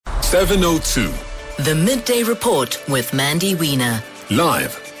702. The Midday Report with Mandy Wiener.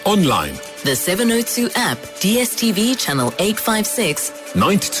 Live, online. The 702 app, DSTV channel 856,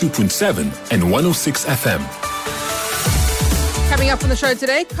 92.7 and 106 FM. Coming up on the show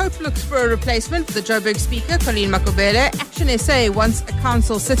today, COPE looks for a replacement for the Joburg speaker, Colleen Makhubele. Action SA wants a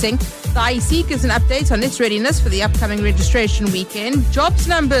council sitting. The IEC gives an update on its readiness for the upcoming registration weekend. Jobs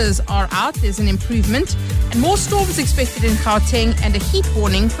numbers are out. There's an improvement. And more storms expected in Gauteng and a heat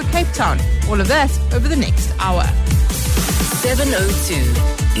warning for Cape Town. All of that over the next hour. 702.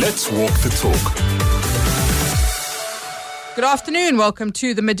 Let's walk the talk. Good afternoon. Welcome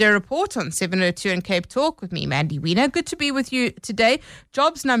to the Midday Report on 702 and Cape Talk with me, Mandy Wiener. Good to be with you today.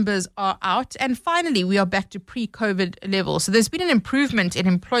 Jobs numbers are out and finally we are back to pre-COVID levels. So there's been an improvement in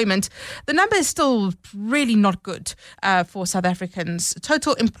employment. The number is still really not good for South Africans.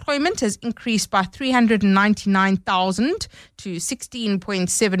 Total employment has increased by 399,000 to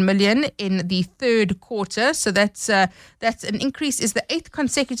 16.7 million in the third quarter. So that's an increase, is the eighth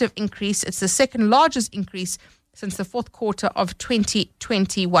consecutive increase. It's the second largest increase since the fourth quarter of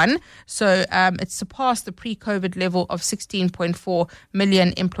 2021. So it's surpassed the pre-COVID level of 16.4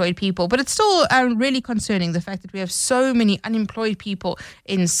 million employed people. But it's still really concerning, the fact that we have so many unemployed people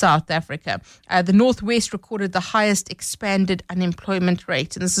in South Africa. The Northwest recorded the highest expanded unemployment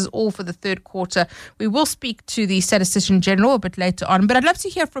rate, and this is all for the third quarter. We will speak to the Statistician General a bit later on, but I'd love to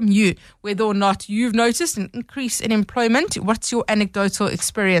hear from you whether or not you've noticed an increase in employment. What's your anecdotal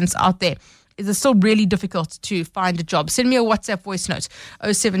experience out there? Is it still really difficult to find a job? Send me a WhatsApp voice note,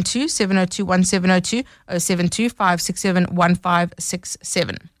 072 702 1702, 072 567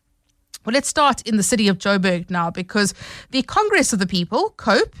 1567. Well, let's start in the city of Joburg now, because the Congress of the People,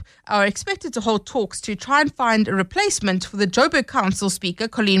 COPE, are expected to hold talks to try and find a replacement for the Joburg Council Speaker,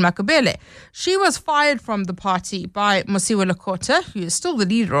 Colleen Makhubele. She was fired from the party by Makhubele, who is still the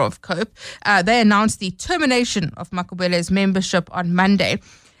leader of COPE. They announced the termination of Makhubele's membership on Monday.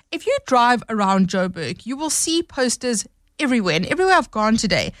 If you drive around Joburg, you will see posters everywhere. And everywhere I've gone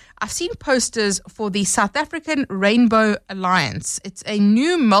today, I've seen posters for the South African Rainbow Alliance. It's a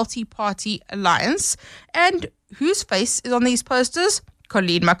new multi-party alliance. And whose face is on these posters?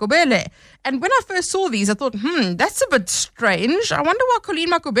 Colleen Makhubele. And when I first saw these, I thought, that's a bit strange. I wonder why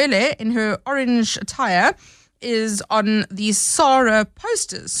Colleen Makhubele, in her orange attire, is on these SARA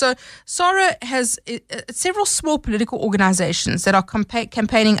posters. So SARA has several small political organizations that are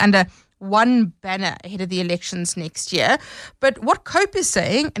campaigning under one banner ahead of the elections next year. But what COPE is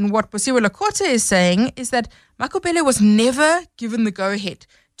saying and what Makhubele is saying is that Makhubele was never given the go-ahead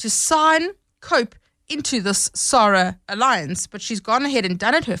to sign COPE into this SARA alliance, but she's gone ahead and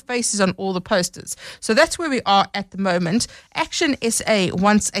done it. Her face is on all the posters. So that's where we are at the moment. Action SA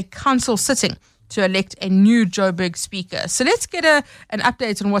wants a council sitting to elect a new Joburg speaker. So let's get an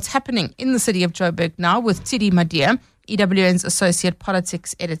update on what's happening in the city of Joburg now with Tidi Madia, EWN's Associate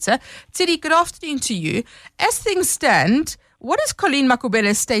Politics Editor. Tidi, good afternoon to you. As things stand, what is Colleen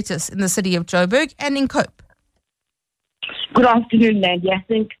Makhubele's status in the city of Joburg and in COPE? Good afternoon, Mandy. I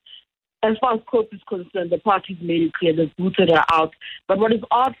think as far as COPE is concerned, the party's made it clear they've booted her out. But what is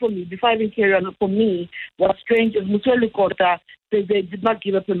odd for me, before I even carry on, for me, what's strange is Makhubele says they did not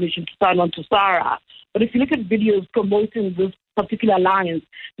give her permission to sign on to SARA. But if you look at videos promoting this particular alliance,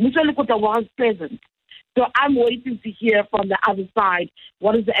 Makhubele was present. So I'm waiting to hear from the other side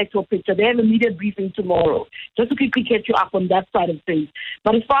what is the actual picture. They have a media briefing tomorrow, just to quickly catch you up on that side of things.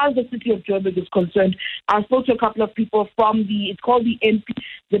 But as far as the city of Joburg is concerned, I spoke to a couple of people from it's called the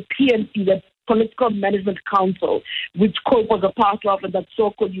PMC, the Political Management Council, which COPE was a part of, and that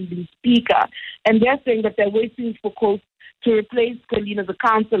saw Colleen being speaker. And they're saying that they're waiting for COPE to replace Colleen as a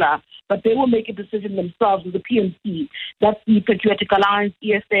councillor, but they will make a decision themselves with the PMC. That's the Patriotic Alliance,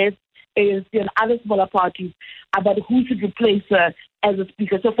 EFS, ANC, and other smaller parties about who should replace her as a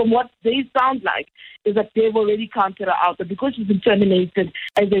speaker. So from what they sound like is that they've already counted her out. But because she's been terminated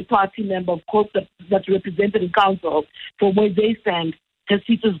as a party member of COPE that's represented in council, from where they stand, her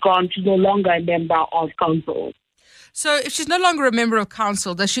seat is gone. She's no longer a member of council. So if she's no longer a member of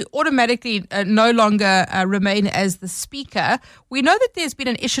council, does she automatically no longer remain as the speaker? We know that there's been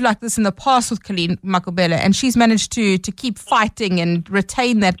an issue like this in the past with Colleen Makhubele, and she's managed to keep fighting and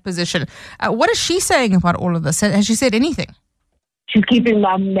retain that position. What is she saying about all of this? Has she said anything? She's keeping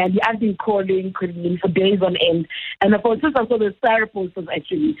mum, Mandy. I've been calling Colleen for days on end. And her phone, since I saw the SARA posters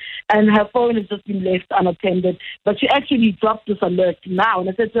actually, and her phone has just been left unattended. But she actually dropped this alert now. And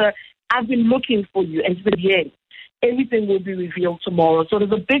I said to her, I've been looking for you. And she said, yes. everything will be revealed tomorrow. So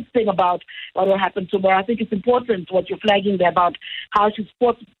there's a big thing about what will happen tomorrow. I think it's important what you're flagging there about how she's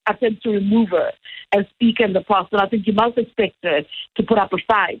fought attempts to remove her as Speaker in the past. And I think you must expect her to put up a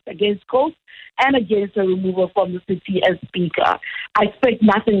fight against Coast and against her removal from the city as Speaker. I expect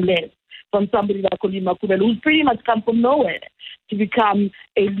nothing less from somebody like Colleen Makhubele, who's pretty much come from nowhere to become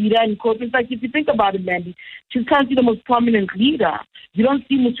a leader in Coast. In fact, if you think about it, Mandy, she's currently the most prominent leader. You don't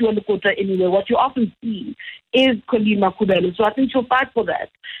see Makhubele anywhere. What you often see is Colleen Makhubele. So I think she'll fight for that.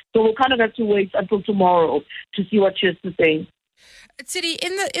 So we'll kind of have to wait until tomorrow to see what she has to say. Tsiri,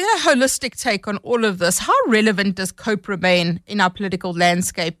 in a holistic take on all of this, how relevant does COPE remain in our political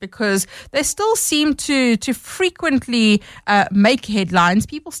landscape? Because they still seem to frequently make headlines.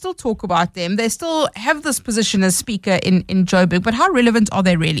 People still talk about them. They still have this position as Speaker in Joburg. But how relevant are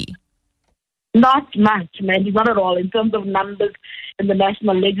they really? Not much, Mandy, not at all. In terms of numbers in the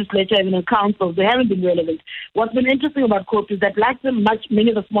national legislature and in the councils, they haven't been relevant. What's been interesting about COPE is that, like many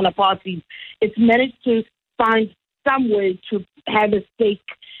of the smaller parties, it's managed to find some way to have a stake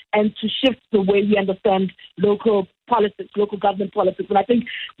and to shift the way we understand local politics, local government politics. And I think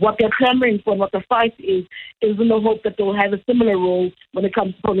what they're clamoring for and what the fight is in the hope that they'll have a similar role when it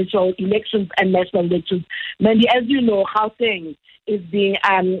comes to provincial elections and national elections. Mandy, as you know, Gauteng is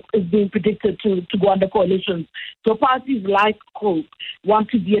being predicted to go under coalitions. So parties like COPE want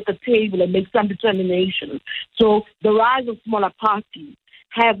to be at the table and make some determination. So the rise of smaller parties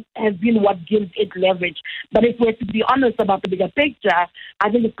has been what gives it leverage. But if we're to be honest about the bigger picture, I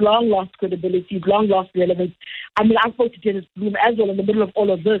think it's long lost credibility, it's long lost relevance. I mean, I spoke to Dennis Bloom as well in the middle of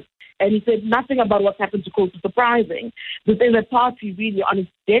all of this, and he said nothing about what's happened to COPE is surprising. This is a party really on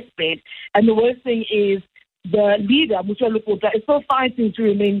its deathbed. And the worst thing is the leader, Makhubele, is still fighting to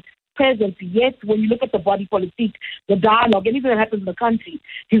remain present. Yet, when you look at the body politic, the dialogue, anything that happens in the country,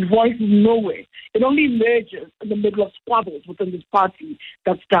 his voice is nowhere. It only emerges in the middle of squabbles within this party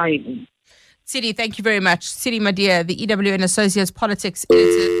that's dying. Tsiri, thank you very much. Tsiri Madia, the EWN Associates Politics Editor.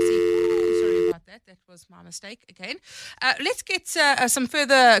 Sorry about that. That was my mistake again. Let's get some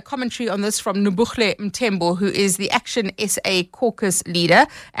further commentary on this from Nobukhle Mthembu, who is the Action SA caucus leader.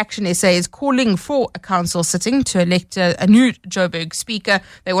 Action SA is calling for a council sitting to elect a new Joburg speaker.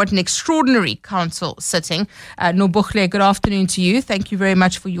 They want an extraordinary council sitting. Nobukhle, good afternoon to you. Thank you very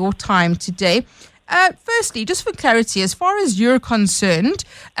much for your time today. Firstly, just for clarity, as far as you're concerned,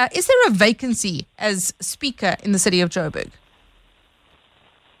 is there a vacancy as Speaker in the city of Joburg?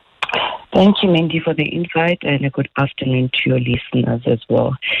 Thank you, Mandy, for the invite, and a good afternoon to your listeners as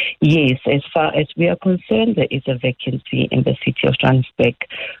well. Yes, as far as we are concerned, there is a vacancy in the city of Johannesburg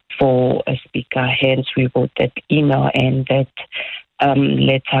for a speaker. Hence, we wrote that email and that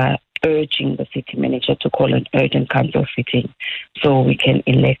letter urging the city manager to call an urgent council sitting so we can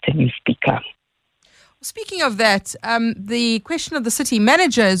elect a new speaker. Speaking of that, the question of the city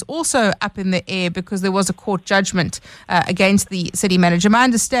manager is also up in the air because there was a court judgment against the city manager. My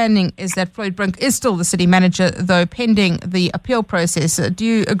understanding is that Floyd Brink is still the city manager, though pending the appeal process. Do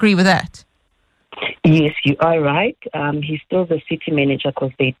you agree with that? Yes, you are right. He's still the city manager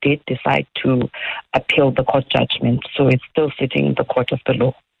because they did decide to appeal the court judgment. So it's still sitting in the court of the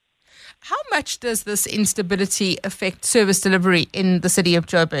law. How much does this instability affect service delivery in the city of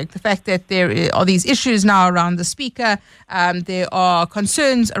Joburg? The fact that there are these issues now around the speaker, there are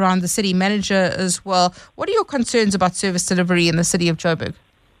concerns around the city manager as well. What are your concerns about service delivery in the city of Joburg?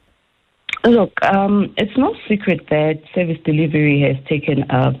 Look, it's no secret that service delivery has taken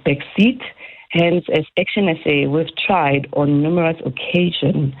a back seat. Hence, as Action SA, we've tried on numerous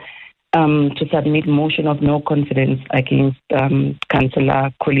occasions to submit motion of no confidence against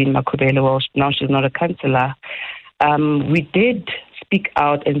Councillor Colleen Makhubele. Well, now she's not a councillor. We did speak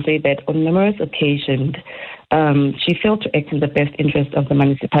out and say that on numerous occasions she failed to act in the best interest of the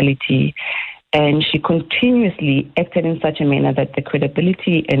municipality, and she continuously acted in such a manner that the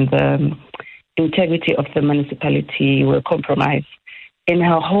credibility and the integrity of the municipality were compromised. In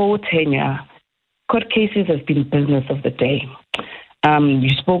her whole tenure, court cases have been business of the day. You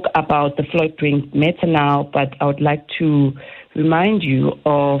spoke about the Floyd Brink matter now, but I would like to remind you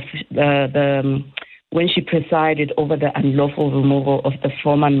of the when she presided over the unlawful removal of the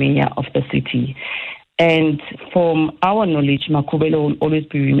former mayor of the city. And from our knowledge, Makhubele will always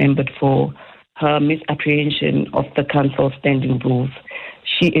be remembered for her misapprehension of the council standing rules.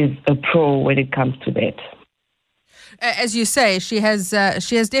 She is a pro when it comes to that. As you say, she has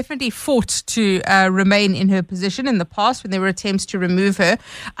definitely fought to remain in her position in the past when there were attempts to remove her.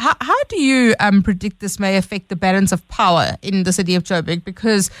 How do you predict this may affect the balance of power in the city of Joburg?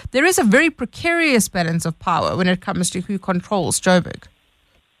 Because there is a very precarious balance of power when it comes to who controls Joburg.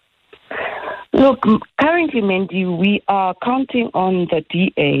 Look, currently, Mandy, we are counting on the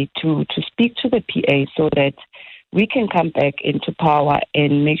DA to speak to the PA so that we can come back into power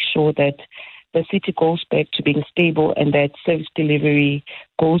and make sure that the city goes back to being stable and that service delivery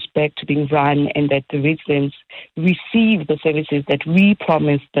goes back to being run and that the residents receive the services that we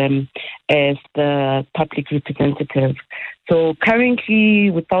promised them as the public representative. So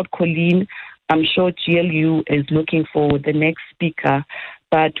currently, without Colleen, I'm sure GLU is looking for the next speaker,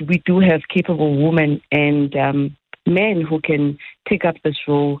 but we do have capable women and men who can take up this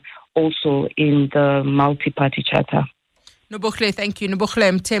role also in the multi-party charter. Nobuhle, thank you.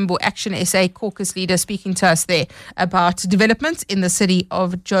 Nobuhle Mthembu, Action SA caucus leader, speaking to us there about developments in the city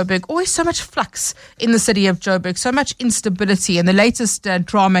of Joburg. Always so much flux in the city of Joburg, so much instability. And the latest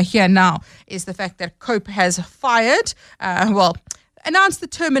drama here now is the fact that COPE has announced the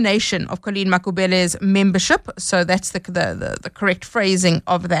termination of Colleen Makhubele's membership. So that's the correct phrasing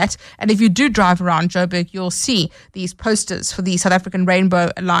of that. And if you do drive around Joburg, you'll see these posters for the South African Rainbow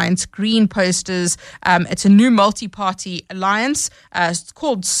Alliance, green posters. It's a new multi-party alliance. It's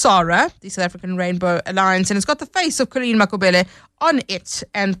called SARA, the South African Rainbow Alliance, and it's got the face of Colleen Makhubele on it.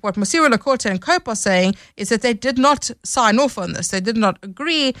 And what Mosiwa Lekota and COPE are saying is that they did not sign off on this. They did not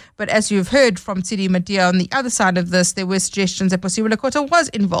agree. But as you've heard from Tidi Madia on the other side of this, there were suggestions that Mosiwa Lekota was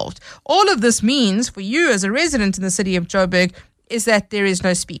involved. All of this means for you as a resident in the city of Joburg is that there is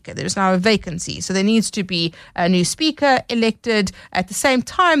no speaker. There is now a vacancy. So there needs to be a new speaker elected. At the same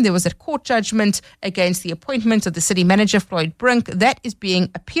time, there was a court judgment against the appointment of the city manager, Floyd Brink. That is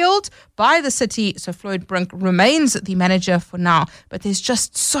being appealed by the city. So Floyd Brink remains the manager for now. But there's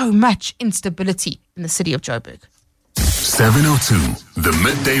just so much instability in the city of Joburg. 7:02, the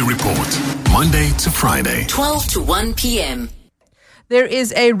Midday Report, Monday to Friday. 12 to 1 p.m. There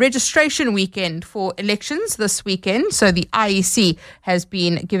is a registration weekend for elections this weekend. So the IEC has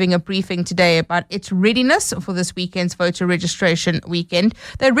been giving a briefing today about its readiness for this weekend's voter registration weekend.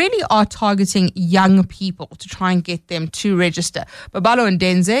 They really are targeting young people to try and get them to register. Babalo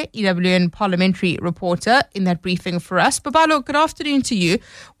Ndenze, EWN parliamentary reporter, in that briefing for us. Babalo, good afternoon to you.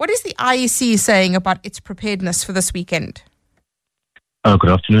 What is the IEC saying about its preparedness for this weekend?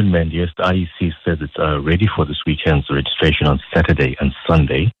 Good afternoon, man. Yes, the IEC says it's ready for this weekend's registration on Saturday and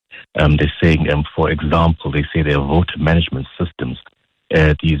Sunday. They're saying, for example, they say their voter management systems,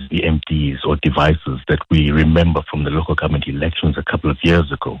 these VMDs or devices that we remember from the local government elections a couple of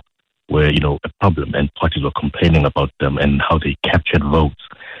years ago, where, a problem and parties were complaining about them and how they captured votes.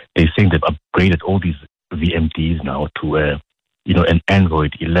 They're saying they've upgraded all these VMDs now to an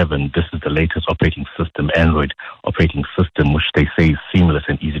Android 11. This is the latest operating system, Android operating system, which they say is seamless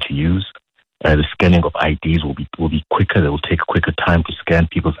and easy to use. The scanning of IDs will be quicker. They will take quicker time to scan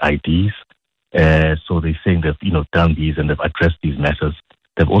people's IDs. So they're saying they've done these and they've addressed these matters.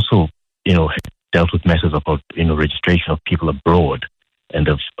 They've also dealt with matters about registration of people abroad, and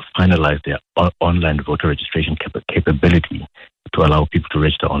they've finalized their online voter registration capability to allow people to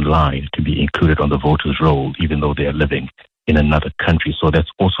register online to be included on the voters' roll, even though they are living in another country. So that's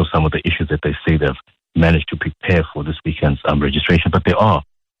also some of the issues that they say they've managed to prepare for this weekend's registration. But there are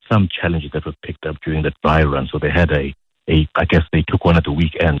some challenges that were picked up during that dry run. So they had I guess they took one of the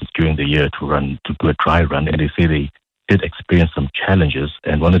weekends during the year to do a dry run, and they say they did experience some challenges.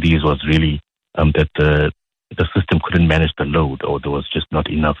 And one of these was really that the system couldn't manage the load, or there was just not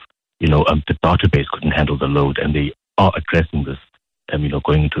enough, the database couldn't handle the load, and they are addressing this,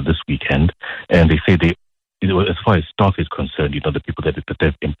 going into this weekend. And they say as far as staff is concerned, the people that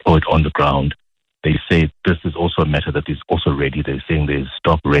they've employed on the ground, they say this is also a matter that is also ready. They're saying there's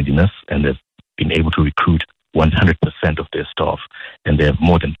staff readiness, and they've been able to recruit 100% of their staff, and they have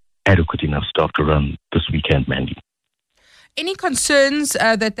more than adequate enough staff to run this weekend, Mandy. Any concerns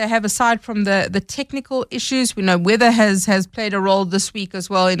that they have aside from the technical issues? We know weather has played a role this week as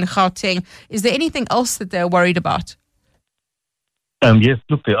well in Gauteng. Is there anything else that they're worried about? Yes,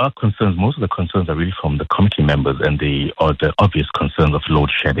 look, there are concerns. Most of the concerns are really from the committee members, and the obvious concerns of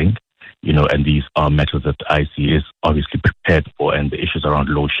load shedding, and these are matters that the IC is obviously prepared for, and the issues around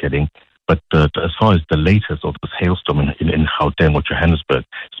load shedding. But as far as the latest of this hailstorm in Gauteng or Johannesburg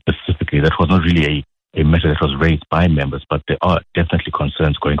specifically, that was not really a matter that was raised by members, but there are definitely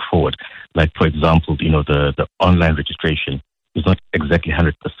concerns going forward. Like, for example, the online registration is not exactly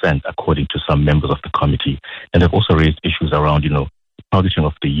 100% according to some members of the committee. And they've also raised issues around, targeting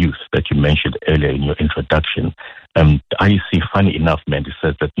of the youth that you mentioned earlier in your introduction. The IEC, funny enough, Mandy,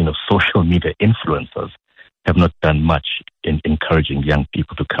 says that, social media influencers have not done much in encouraging young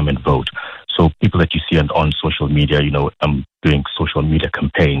people to come and vote. So people that you see on social media, doing social media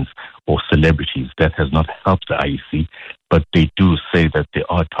campaigns or celebrities, that has not helped the IEC. But they do say that they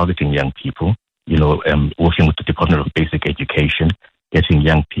are targeting young people. working with the Department of Basic Education, getting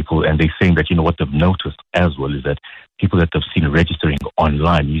young people, and they're saying that, what they've noticed as well is that people that they've seen registering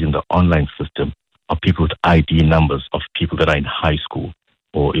online, using the online system, are people with ID numbers of people that are in high school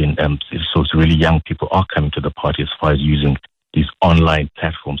or in, so it's really young people are coming to the party as far as using these online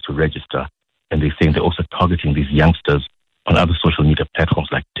platforms to register. And they're saying they're also targeting these youngsters on other social media platforms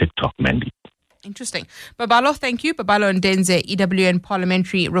like TikTok, Mandy. Interesting. Babalo, thank you. Babalo Ndenze, EWN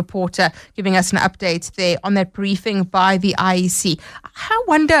parliamentary reporter, giving us an update there on that briefing by the IEC. I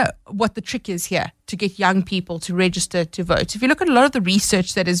wonder what the trick is here to get young people to register to vote. If you look at a lot of the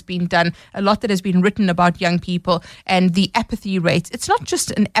research that has been done, a lot that has been written about young people and the apathy rate, it's not just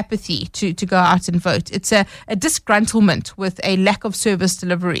an apathy to go out and vote. It's a disgruntlement with a lack of service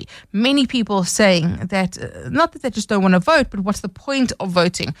delivery. Many people saying that, not that they just don't want to vote, but what's the point of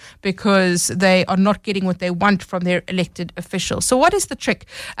voting? Because they are not getting what they want from their elected officials. So what is the trick?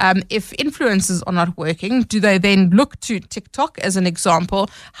 If influencers are not working, do they then look to TikTok as an example?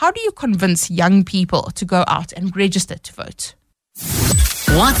 How do you convince young people to go out and register to vote?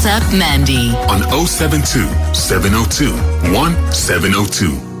 WhatsApp Mandy on 072 702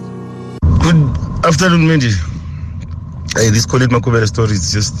 1702. Good afternoon, Mandy. Hey, this Colleen Makhubele story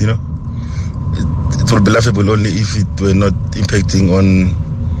is just, it would be laughable only if it were not impacting on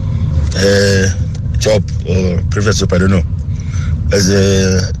job or previous job, I don't know, as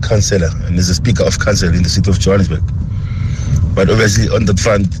a councillor and as a speaker of council in the city of Johannesburg. But obviously on that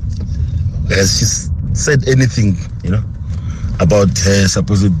front, has she said anything, about her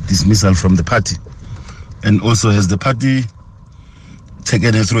supposed dismissal from the party? And also, has the party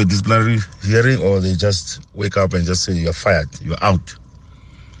taken her through a disciplinary hearing, or they just wake up and just say, you're fired, you're out?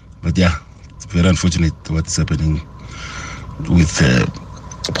 But yeah, it's very unfortunate what's happening with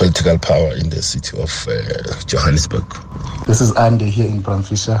political power in the city of Johannesburg. This is Andy here in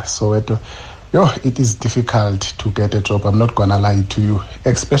Bramfisher, Soweto. It is difficult to get a job. I'm not going to lie to you,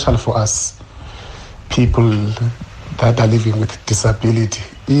 especially for us people that are living with disability.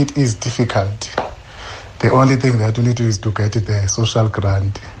 It is difficult. The only thing that you need to do is to get the social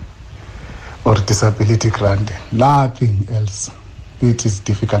grant or disability grant. Nothing else. It is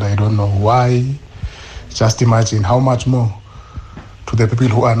difficult. I don't know why. Just imagine how much more to the people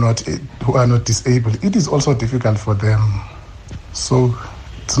who are not disabled. It is also difficult for them. So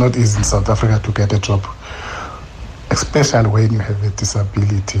it's not easy in South Africa to get a job, especially when you have a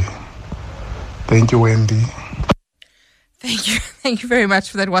disability. Thank you, Wendy. Thank you very much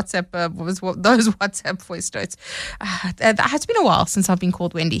for that WhatsApp, those WhatsApp voice notes. It's been a while since I've been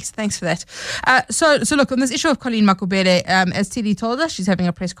called Wendy, so thanks for that. So look, on this issue of Colleen Makhubele, as Tilly told us, she's having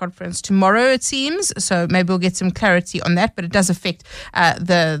a press conference tomorrow, it seems, so maybe we'll get some clarity on that, but it does affect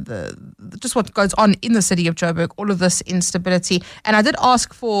just what goes on in the city of Joburg, all of this instability. And I did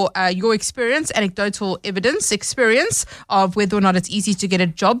ask for your experience, anecdotal experience of whether or not it's easy to get a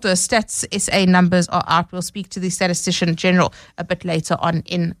job. The Stats SA numbers are out. We'll speak to the Statistician General a bit later on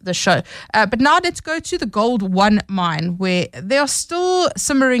in the show. But now let's go to the Gold One mine, where there are still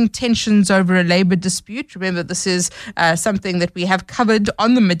simmering tensions over a labour dispute. Remember, this is something that we have covered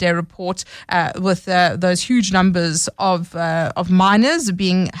on the Midday Report with those huge numbers of miners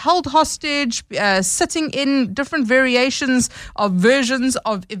being held hostage, sitting in different variations of versions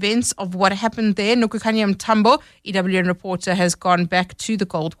of events of what happened there. Nokukanya Mtambo, EWN reporter, has gone back to the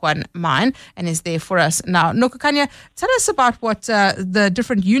Gold One mine and is there for us now. Nokukanya, tell us about what the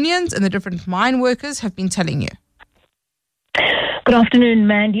different unions and the different mine workers have been telling you. Good afternoon,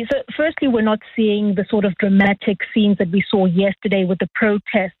 Mandy. So firstly, we're not seeing the sort of dramatic scenes that we saw yesterday with the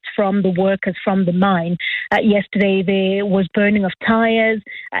protests from the workers from the mine. Yesterday, there was burning of tires,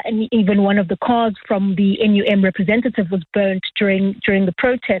 and even one of the cars from the NUM representative was burnt during the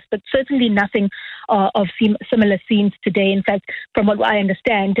protest, but certainly nothing of similar scenes today. In fact, from what I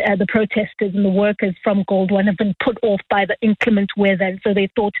understand, the protesters and the workers from Gold One have been put off by the inclement weather, and so they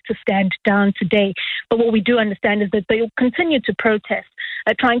thought to stand down today. But what we do understand is that they will continue to protest,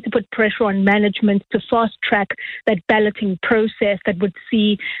 trying to put pressure on management to fast-track that balloting process that would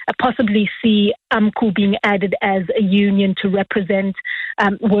possibly see AMCU being added as a union to represent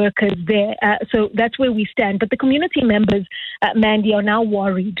workers there. So that's where we stand. But the community members, Mandy, are now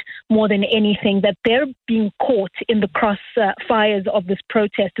worried more than anything that they're being caught in the crossfires of this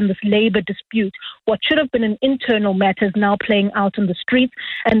protest and this labour dispute. What should have been an internal matter is now playing out on the streets,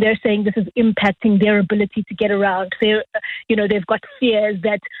 and they're saying this is impacting their ability to get around. They've got fears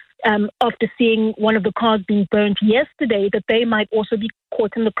that after seeing one of the cars being burnt yesterday, that they might also be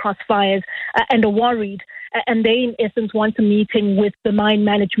caught in the crossfires and are worried. And they, in essence, want a meeting with the mine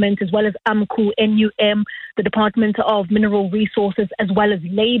management as well as AMCU, NUM, the Department of Mineral Resources, as well as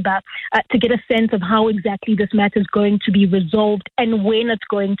Labour, to get a sense of how exactly this matter is going to be resolved and when it's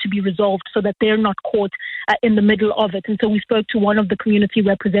going to be resolved so that they're not caught in the middle of it. And so we spoke to one of the community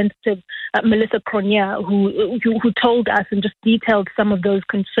representatives, Melissa Cronier, who told us and just detailed some of those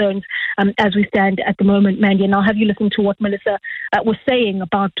concerns as we stand at the moment, Mandy. And I'll have you listen to what Melissa was saying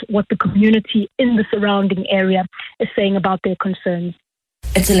about what the community in the surrounding area is saying about their concerns.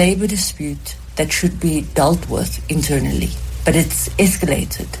 It's a labour dispute that should be dealt with internally, but it's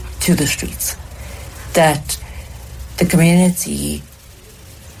escalated to the streets. That the community,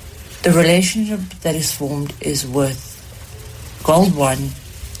 the relationship that is formed is with Gold One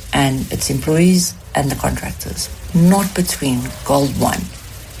and its employees and the contractors, not between Gold One,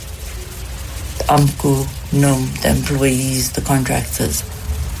 the AMCU, NUM, the employees, the contractors.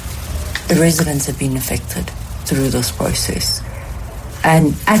 The residents have been affected through this process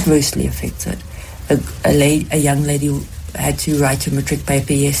and adversely affected. A young lady had to write a matric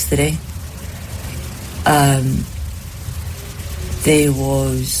paper yesterday. There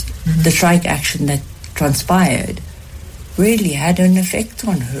was the strike action that transpired really had an effect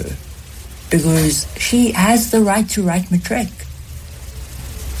on her because she has the right to write matric.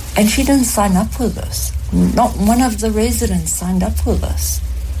 And she didn't sign up for this. Not one of the residents signed up for this.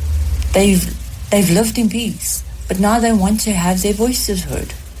 They've lived in peace, but now they want to have their voices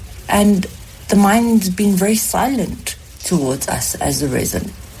heard. And the mine's been very silent towards us as the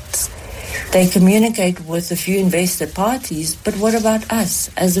residents. They communicate with a few invested parties, but what about us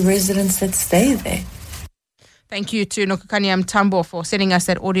as the residents that stay there? Thank you to Nokukanya Mtambo for sending us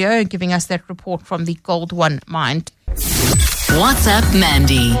that audio and giving us that report from the Gold One mine. WhatsApp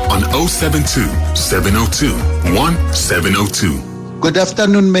Mandy on 072 702 1702. Good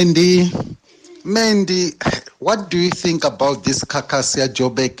afternoon, Mandy. Mandy, what do you think about this Kakasia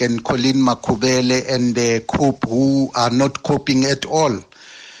Joburg and Colleen Makhubele and the COPE who are not coping at all?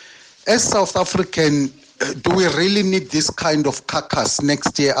 As South African, do we really need this kind of carcass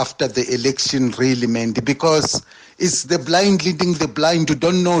next year after the election, really, Mandy? Because it's the blind leading the blind. You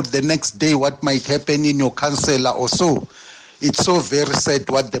don't know the next day what might happen in your councillor or so. It's so very sad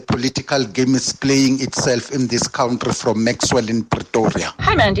what the political game is playing itself in this country. From Maxwell in Pretoria.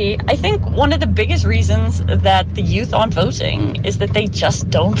 Hi, Mandy. I think one of the biggest reasons that the youth aren't voting is that they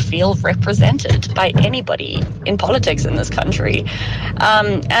just don't feel represented by anybody in politics in this country.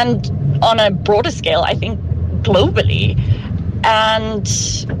 And on a broader scale, I think globally. And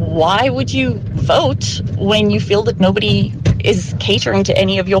why would you vote when you feel that nobody is catering to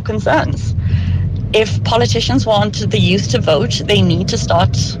any of your concerns? If politicians want the youth to vote, they need to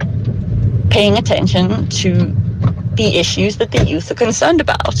start paying attention to the issues that the youth are concerned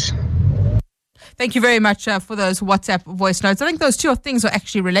about. Thank you very much for those WhatsApp voice notes. I think those two things are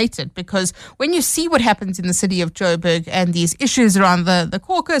actually related because when you see what happens in the city of Joburg and these issues around the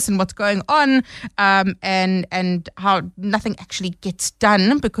caucus and what's going on and how nothing actually gets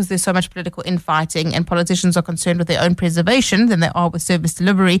done because there's so much political infighting and politicians are concerned with their own preservation than they are with service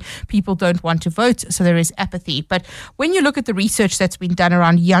delivery, people don't want to vote, so there is apathy. But when you look at the research that's been done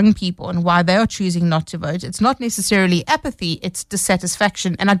around young people and why they are choosing not to vote, it's not necessarily apathy, it's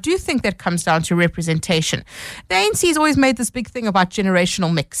dissatisfaction. And I do think that comes down to representation. The ANC has always made this big thing about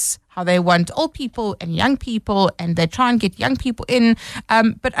generational mix, how they want old people and young people and they try and get young people in.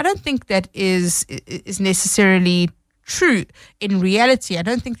 But I don't think that is necessarily true in reality. I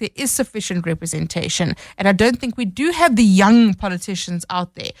don't think there is sufficient representation and I don't think we do have the young politicians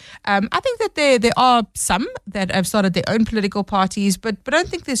out there. I think that there are some that have started their own political parties, but I don't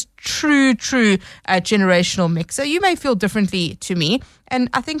think there's true generational mix. So you may feel differently to me. And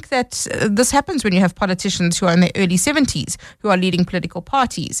I think that this happens when you have politicians who are in their early 70s who are leading political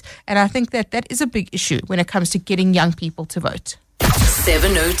parties. And I think that is a big issue when it comes to getting young people to vote.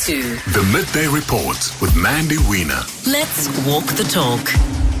 702. The Midday Report with Mandy Wiener. Let's walk the talk.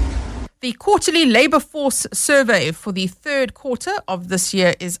 The quarterly labour force survey for the third quarter of this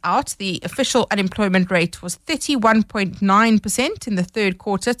year is out. The official unemployment rate was 31.9% in the third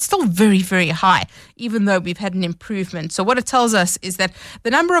quarter. It's still very, very high, even though we've had an improvement. So what it tells us is that the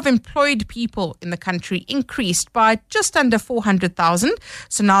number of employed people in the country increased by just under 400,000.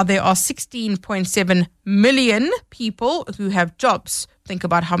 So now there are 16.7 million people who have jobs. Think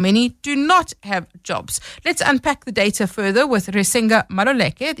about how many do not have jobs. Let's unpack the data further with Resenga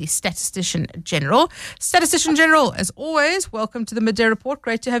Maloleke, the Statistician General. Statistician General, as always, welcome to the Midday Report.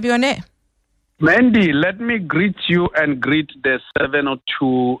 Great to have you on air. Mandy, let me greet you and greet the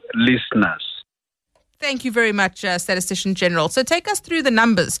 702 listeners. Thank you very much, Statistician General. So take us through the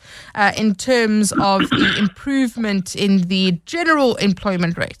numbers in terms of the improvement in the general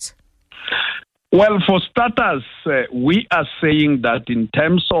employment rate. Well, for starters, we are saying that in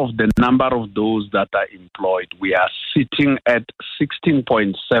terms of the number of those that are employed, we are sitting at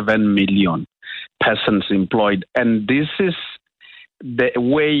 16.7 million persons employed. And this is the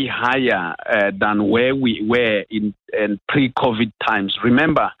way higher than where we were in pre-COVID times.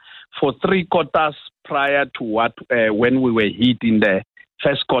 Remember, for 3 quarters prior to when we were hit in the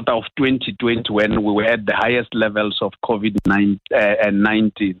first quarter of 2020, when we were at the highest levels of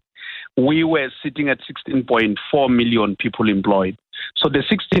COVID-19, we were sitting at 16.4 million people employed. So the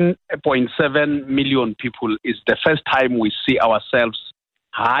 16.7 million people is the first time we see ourselves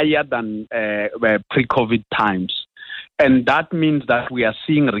higher than pre-COVID times. And that means that we are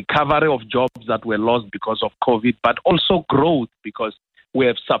seeing recovery of jobs that were lost because of COVID, but also growth because we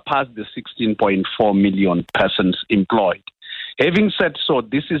have surpassed the 16.4 million persons employed. Having said so,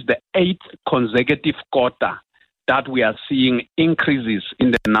 this is the 8th consecutive quarter that we are seeing increases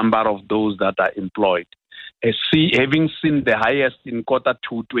in the number of those that are employed. Having seen the highest in quarter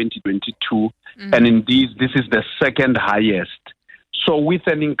 2, 2022, and indeed this is the second highest. So with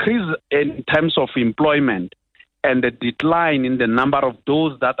an increase in terms of employment and a decline in the number of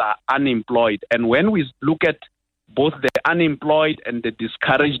those that are unemployed, and when we look at both the unemployed and the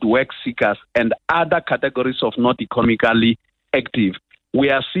discouraged work seekers and other categories of not economically active, we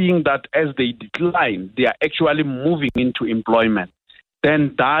are seeing that as they decline, they are actually moving into employment.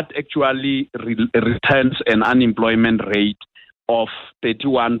 Then that actually returns an unemployment rate of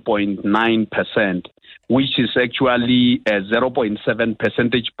 31.9%, which is actually 0.7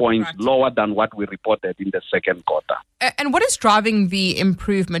 percentage points lower than what we reported in the second quarter. And what is driving the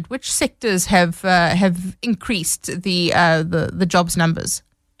improvement? Which sectors have increased the jobs numbers?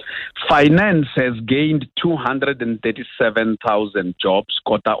 Finance has gained 237,000 jobs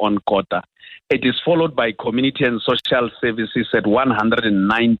quarter on quarter. It is followed by community and social services at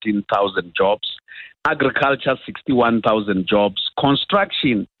 119,000 jobs, agriculture 61,000 jobs,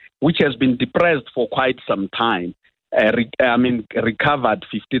 construction, which has been depressed for quite some time, recovered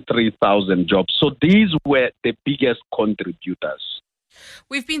 53,000 jobs. So these were the biggest contributors.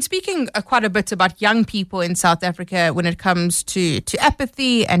 We've been speaking quite a bit about young people in South Africa when it comes to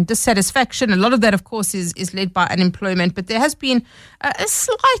apathy and dissatisfaction. A lot of that, of course, is led by unemployment, but there has been a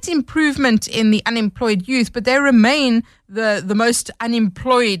slight improvement in the unemployed youth, but they remain the most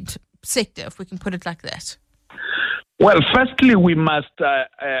unemployed sector, if we can put it like that. Well, firstly, we must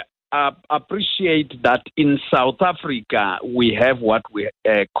appreciate that in South Africa, we have what we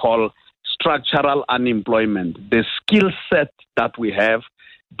call structural unemployment. The skill set that we have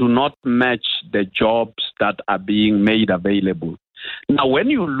do not match the jobs that are being made available. Now, when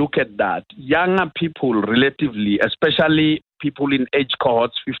you look at that, younger people relatively, especially people in age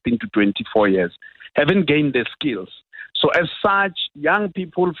cohorts 15 to 24 years, haven't gained the skills. So as such, young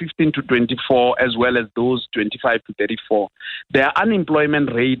people 15 to 24, as well as those 25 to 34, their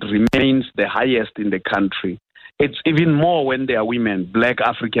unemployment rate remains the highest in the country. It's even more when they are women, Black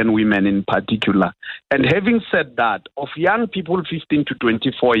African women in particular. And having said that, of young people 15 to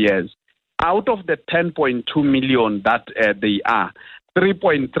 24 years, out of the 10.2 million that they are,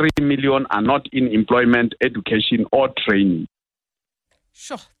 3.3 million are not in employment, education, or training.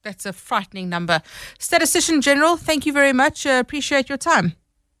 Sure, that's a frightening number. Statistician General, thank you very much. Appreciate your time.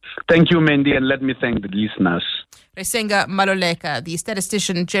 Thank you, Mandy, and let me thank the listeners. Resenga Maluleka, the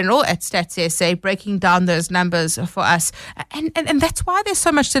Statistician General at Stats SA, breaking down those numbers for us. And that's why there's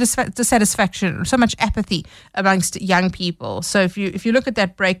so much dissatisfaction, so much apathy amongst young people. So if you look at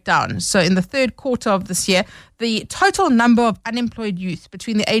that breakdown, so in the third quarter of this year, the total number of unemployed youth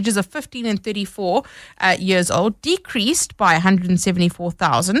between the ages of 15 and 34 years old decreased by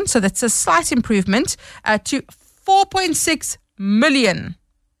 174,000. So that's a slight improvement to 4.6 million.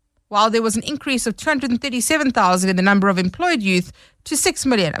 While there was an increase of 237,000 in the number of employed youth to 6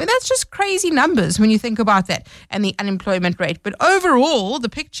 million. I mean, that's just crazy numbers when you think about that and the unemployment rate. But overall, the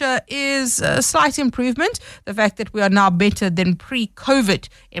picture is a slight improvement. The fact that we are now better than pre-COVID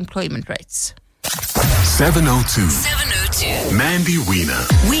employment rates. 702. Mandy Wiener.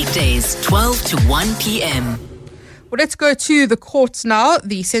 Weekdays, 12 to 1 p.m. Well, let's go to the courts now.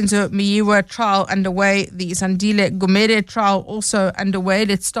 The Senzo Miyiwa trial underway. The Zandile Gumede trial also underway.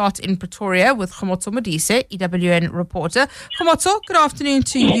 Let's start in Pretoria with Khomotso Modise, EWN reporter. Khomotso, good afternoon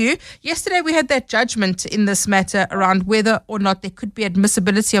to you. Yesterday we had that judgment in this matter around whether or not there could be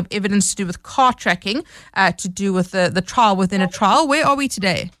admissibility of evidence to do with car tracking, to do with the trial within a trial. Where are we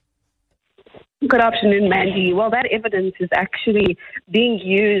today? Good afternoon, Mandy. Well, that evidence is actually being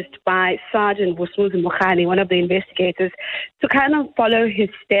used by Sergeant Busmuzi Mokhane, one of the investigators, to kind of follow his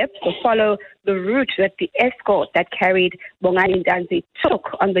steps or follow the route that the escort that carried Bongani Ndanzi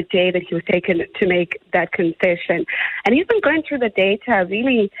took on the day that he was taken to make that confession. And he's been going through the data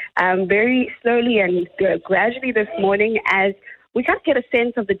really very slowly and gradually this morning as we can't get a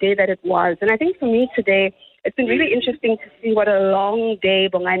sense of the day that it was. And I think for me today, it's been really interesting to see what a long day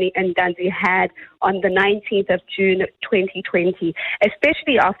Bongani and Ndanzi had on the 19th of June 2020,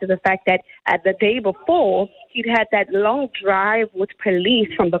 especially after the fact that the day before, he'd had that long drive with police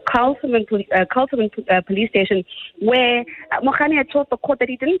from the Carlton police station where Mokhane had told the court that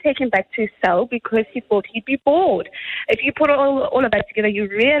he didn't take him back to his cell because he thought he'd be bored. If you put all of that together, you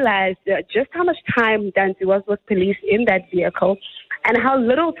realize just how much time Ndanzi was with police in that vehicle and how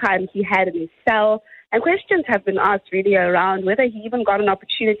little time he had in his cell. And questions have been asked really around whether he even got an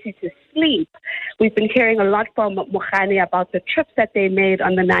opportunity to sleep. We've been hearing a lot from Mokhane about the trips that they made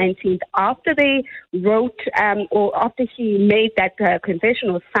on the 19th after they wrote or after he made that confession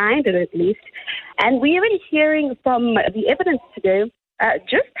or signed it at least. And we're even hearing from the evidence today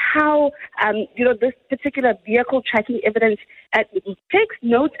just how, this particular vehicle tracking evidence takes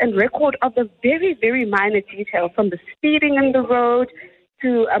note and record of the very, very minor details from the speeding in the road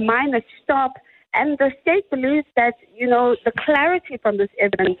to a minor stop. And the state believes that, the clarity from this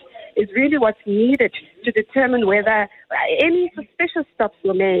evidence is really what's needed to determine whether any suspicious stops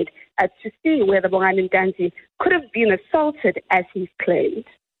were made to see whether Bongani Ndanzi could have been assaulted as he's claimed.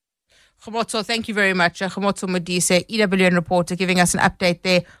 Khomotso, thank you very much. Khomotso Modise, EWN reporter, giving us an update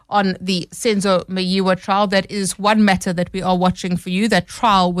there on the Senzo Mayiwa trial. That is one matter that we are watching for you, that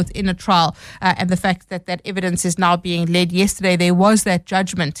trial within a trial, and the fact that that evidence is now being led. Yesterday, there was that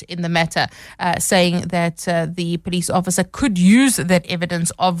judgment in the matter saying that the police officer could use that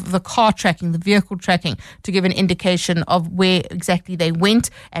evidence of the car tracking, the vehicle tracking, to give an indication of where exactly they went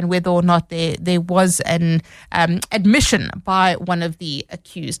and whether or not there was an admission by one of the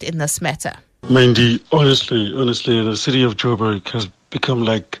accused in this matter. Mandy, honestly, the city of Joburg has become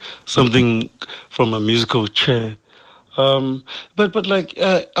like something from a musical chair. But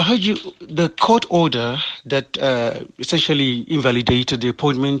I heard you, the court order that essentially invalidated the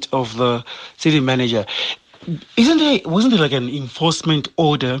appointment of the city manager. Wasn't there like an enforcement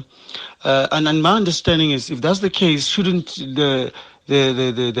order? And my understanding is, if that's the case, shouldn't the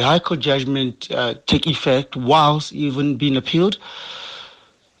High Court judgment take effect whilst even being appealed?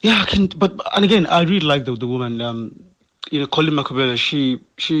 Yeah, and again, I really like the woman, Colleen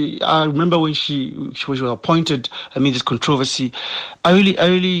Makhubele. I remember when she was appointed amid this controversy. I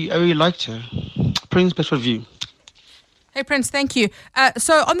really liked her. Prince, best view. Hey, Prince, thank you.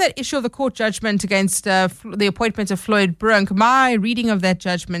 So on that issue of the court judgment against the appointment of Floyd Brunk, my reading of that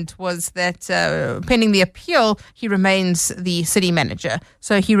judgment was that pending the appeal, he remains the city manager.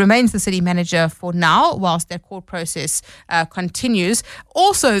 So he remains the city manager for now whilst that court process continues.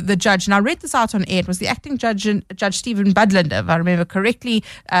 Also, the judge, and I read this out on air, it was the acting judge, Judge Stephen Budlander, if I remember correctly,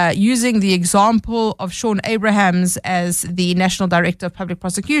 using the example of Sean Abrahams as the National Director of Public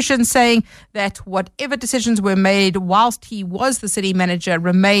Prosecution, saying that whatever decisions were made whilst he was the city manager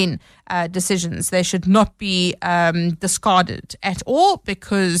remain decisions. They should not be discarded at all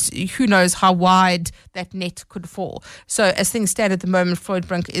because who knows how wide that net could fall. So as things stand at the moment, Floyd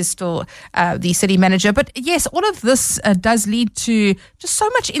Brunk is still the city manager. But yes, all of this does lead to just so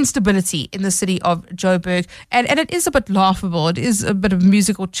much instability in the city of Joburg. And it is a bit laughable. It is a bit of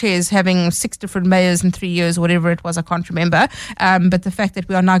musical chairs having 6 different mayors in 3 years, whatever it was, I can't remember. But the fact that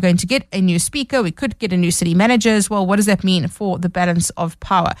we are now going to get a new speaker, we could get a new city manager as well. What does that mean for the balance of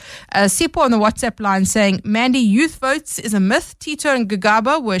power? Sipo on the WhatsApp line saying, Mandy, youth votes is a myth. Tito and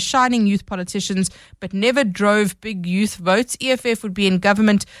Gagaba were shining youth politicians, but never drove big youth votes. EFF would be in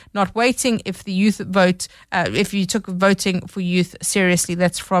government, not waiting if the youth vote, if you took voting for youth seriously.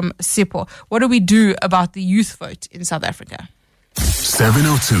 That's from Sipo. What do we do about the youth vote in South Africa?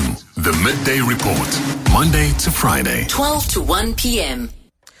 7:02, the Midday Report, Monday to Friday. 12 to 1 p.m.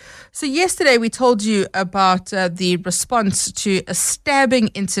 So yesterday we told you about the response to a stabbing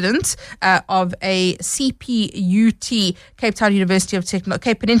incident of a CPUT, Cape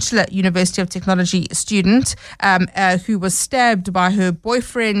Peninsula University of Technology student who was stabbed by her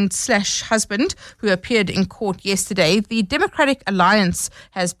boyfriend/husband who appeared in court yesterday. The Democratic Alliance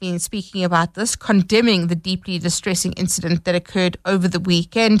has been speaking about this, condemning the deeply distressing incident that occurred over the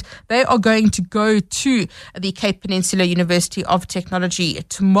weekend. They are going to go to the Cape Peninsula University of Technology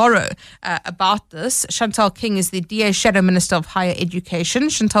tomorrow tomorrow about this. Chantal King is the DA Shadow Minister of Higher Education.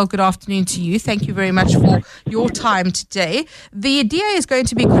 Chantal, good afternoon to you. Thank you very much for your time today. The DA is going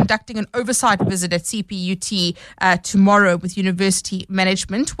to be conducting an oversight visit at CPUT tomorrow with university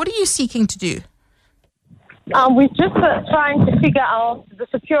management. What are you seeking to do? We're just trying to figure out the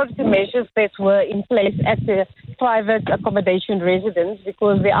security measures that were in place at the private accommodation residence,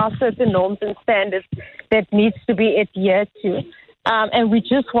 because there are certain norms and standards that needs to be adhered to. And we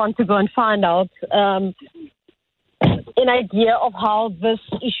just want to go and find out an idea of how this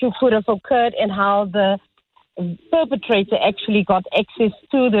issue could have occurred and how the perpetrator actually got access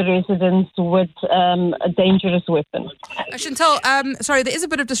to the residence with a dangerous weapon. Chantal, sorry, there is a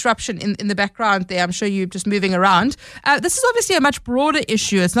bit of disruption in the background there. I'm sure you're just moving around. This is obviously a much broader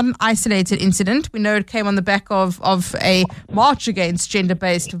issue. It's not an isolated incident. We know it came on the back of a march against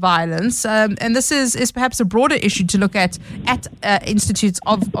gender-based violence. And this is perhaps a broader issue to look at institutes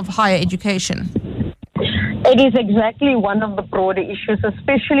of higher education. It is exactly one of the broader issues,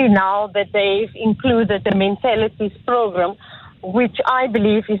 especially now that they've included the mentalities program, which I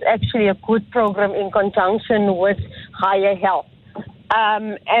believe is actually a good program in conjunction with higher health.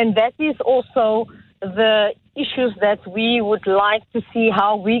 And that is also the issues that we would like to see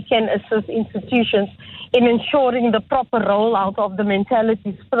how we can assist institutions in ensuring the proper rollout of the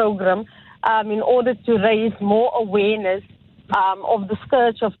mentalities program in order to raise more awareness of the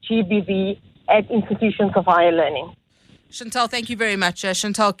scourge of GBV at institutions of higher learning. Chantal, thank you very much.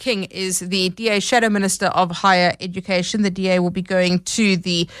 Chantal King is the DA Shadow Minister of Higher Education. The DA will be going to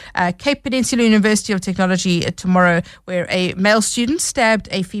the Cape Peninsula University of Technology tomorrow, where a male student stabbed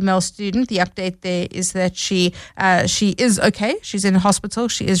a female student. The update there is that she is okay. She's in hospital.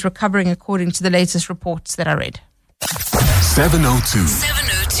 She is recovering according to the latest reports that I read.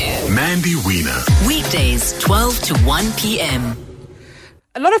 702. Mandy Wiener. Weekdays, 12 to 1 p.m.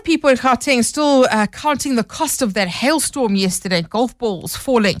 A lot of people in Gauteng still counting the cost of that hailstorm yesterday. Golf balls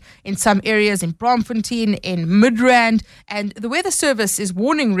falling in some areas in Braamfontein, in Midrand. And the Weather Service is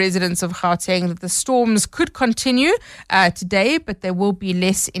warning residents of Gauteng that the storms could continue today, but they will be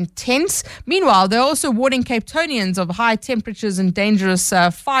less intense. Meanwhile, they're also warning Cape Townians of high temperatures and dangerous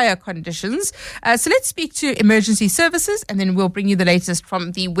fire conditions. So let's speak to emergency services, and then we'll bring you the latest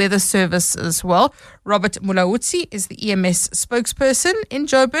from the Weather Service as well. Robert Mulaudzi is the EMS spokesperson in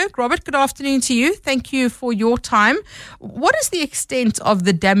Joburg. Robert, good afternoon to you. Thank you for your time. What is the extent of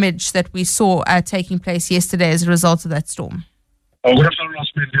the damage that we saw taking place yesterday as a result of that storm? Good afternoon,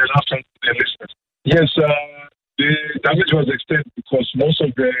 Rosemary. Good afternoon, listeners. Yes, the damage was extended because most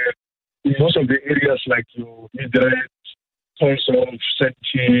of the areas like your Midrand, Consol,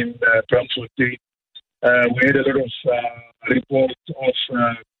 Sentin, Braamfontein, we had a lot of reports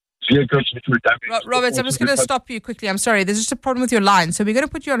of vehicles which were damaged. Robert, I'm just going to stop you quickly. I'm sorry. There's just a problem with your line. So we're going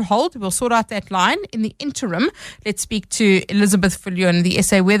to put you on hold. We'll sort out that line. In the interim, let's speak to Elizabeth Viljoen, the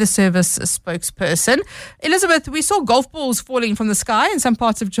SA Weather Service spokesperson. Elizabeth, we saw golf balls falling from the sky in some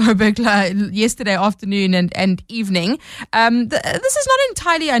parts of Joburg yesterday afternoon and evening. This is not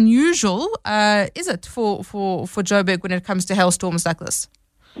entirely unusual, is it, for Joburg when it comes to hailstorms like this?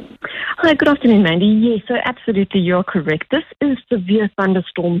 Hi, good afternoon, Mandy. Yes, so absolutely, you're correct. This is severe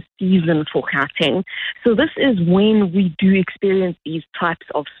thunderstorm season for Gauteng. So this is when we do experience these types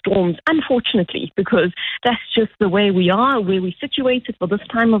of storms, unfortunately, because that's just the way we are, where we're situated for this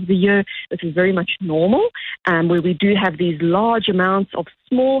time of the year. This is very much normal, where we do have these large amounts of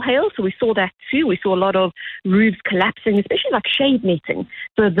small hail. So we saw that too. We saw a lot of roofs collapsing, especially like shade netting.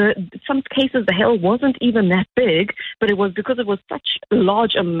 So some cases the hail wasn't even that big, but it was because it was such a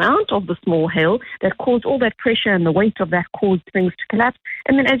large amount of the small hail that caused all that pressure, and the weight of that caused things to collapse.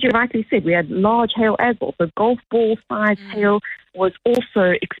 And then, as you rightly said, we had large hail as well. So golf ball size hail was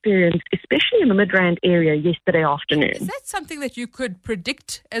also experienced, especially in the Midrand area yesterday afternoon. Is that something that you could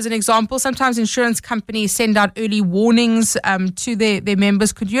predict as an example? Sometimes insurance companies send out early warnings to their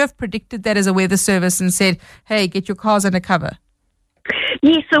members. Could you have predicted that as a weather service and said, hey, get your cars under cover?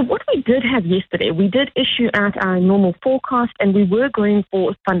 Yes, so what we did have yesterday, we did issue out our normal forecast, and we were going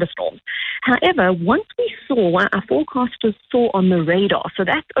for thunderstorms. However, once we saw, our forecasters saw on the radar, so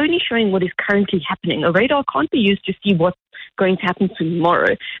that's only showing what is currently happening. A radar can't be used to see what's going to happen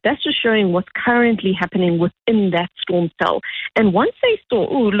tomorrow. That's just showing what's currently happening within that storm cell. And once they saw,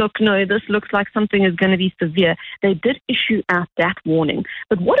 oh, look, no, this looks like something is going to be severe, they did issue out that warning.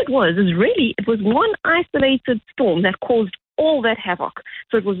 But what it was is really, it was one isolated storm that caused all that havoc.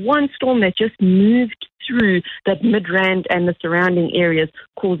 So it was one storm that just moved through that Midrand and the surrounding areas,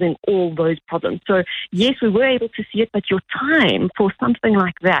 causing all those problems. So yes, we were able to see it, but your time for something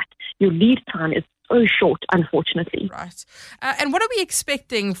like that, your lead time is so short, unfortunately. Right. And what are we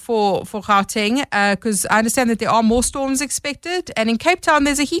expecting for Gauteng? Because I understand that there are more storms expected, and in Cape Town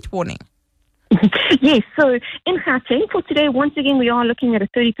there's a heat warning. Yes, so in Gauteng for today, once again, we are looking at a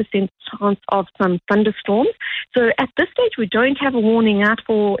 30% chance of some thunderstorms. So at this stage, we don't have a warning out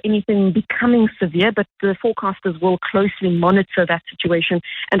for anything becoming severe, but the forecasters will closely monitor that situation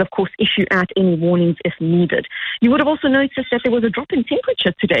and, of course, issue out any warnings if needed. You would have also noticed that there was a drop in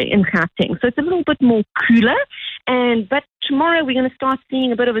temperature today in Gauteng, so it's a little bit more cooler. But tomorrow we're going to start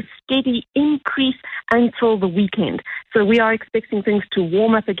seeing a bit of a steady increase until the weekend. So we are expecting things to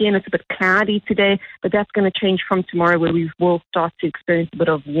warm up again. It's a bit cloudy today, but that's going to change from tomorrow, where we will start to experience a bit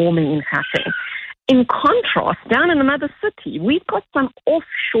of warming in Gauteng. In contrast, down in another city, we've got some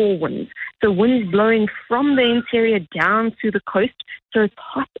offshore winds. So winds blowing from the interior down to the coast. So it's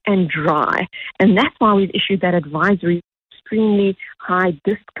hot and dry. And that's why we've issued that advisory, extremely high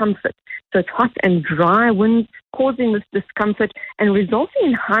discomfort. So it's hot and dry winds causing this discomfort and resulting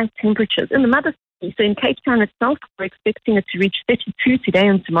in high temperatures. In the mother city, so in Cape Town itself, we're expecting it to reach 32 today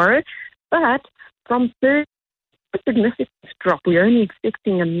and tomorrow. But from Thursday, a significant drop. We're only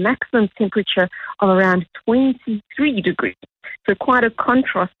expecting a maximum temperature of around 23 degrees. So quite a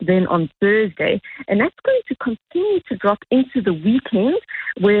contrast then on Thursday. And that's going to continue to drop into the weekend,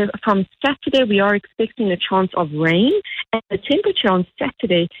 where from Saturday we are expecting a chance of rain. And the temperature on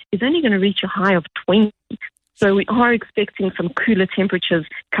Saturday is only going to reach a high of 20. So we are expecting some cooler temperatures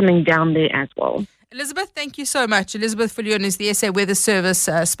coming down there as well. Elizabeth, thank you so much. Elizabeth Viljoen is the SA Weather Service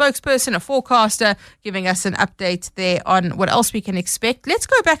spokesperson, a forecaster, giving us an update there on what else we can expect. Let's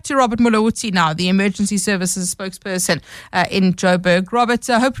go back to Robert Mulawuti now, the Emergency Services spokesperson in Joburg. Robert,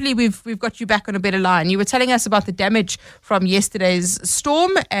 hopefully we've got you back on a better line. You were telling us about the damage from yesterday's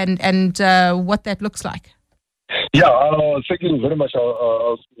storm and what that looks like. Yeah, thank you very much,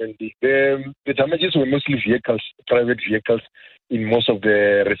 Mandy. The damages were mostly vehicles, private vehicles in most of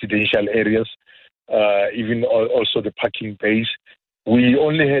the residential areas. Even also the parking bays. We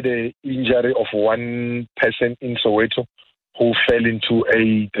only had an injury of one person in Soweto who fell into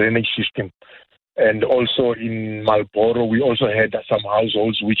a drainage system. And also in Marlborough, we also had some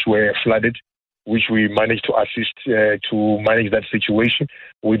households which were flooded, which we managed to assist to manage that situation.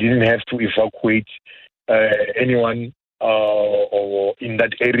 We didn't have to evacuate anyone or in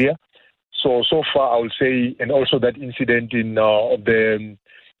that area. So far, I would say, and also that incident in the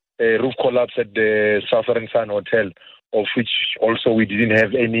roof collapse at the Southern Sun Hotel, of which also we didn't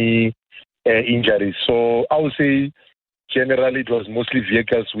have any injuries. So I would say generally it was mostly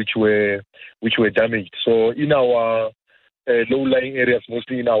vehicles which were damaged. So in our low-lying areas,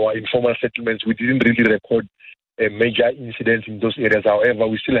 mostly in our informal settlements, we didn't really record major incidents in those areas. However,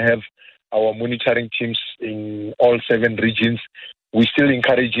 we still have our monitoring teams in all 7 regions. We're still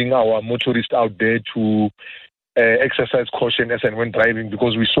encouraging our motorists out there to exercise caution as and when driving,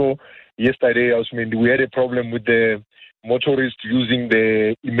 because we saw yesterday, we had a problem with the motorists using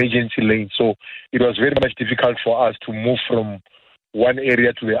the emergency lane. So it was very much difficult for us to move from one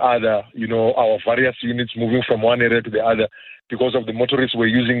area to the other, our various units moving from one area to the other, because of the motorists were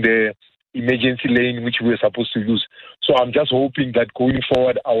using the emergency lane which we were supposed to use. So I'm just hoping that going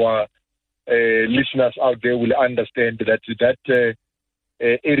forward, our listeners out there will understand that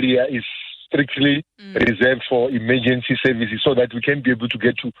area is strictly reserved for emergency services, so that we can be able to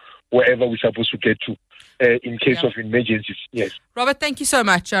get to wherever we're supposed to get to in case of emergencies. Yes. Robert, thank you so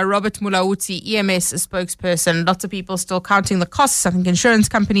much. Robert Mulawuti, EMS spokesperson. Lots of people still counting the costs. I think insurance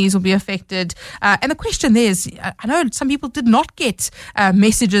companies will be affected. And the question there is, I know some people did not get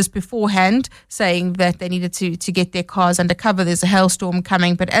messages beforehand saying that they needed to get their cars under cover. There's a hailstorm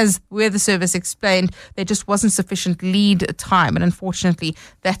coming. But as Weather Service explained, there just wasn't sufficient lead time. And unfortunately,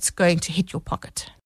 that's going to hit your pocket.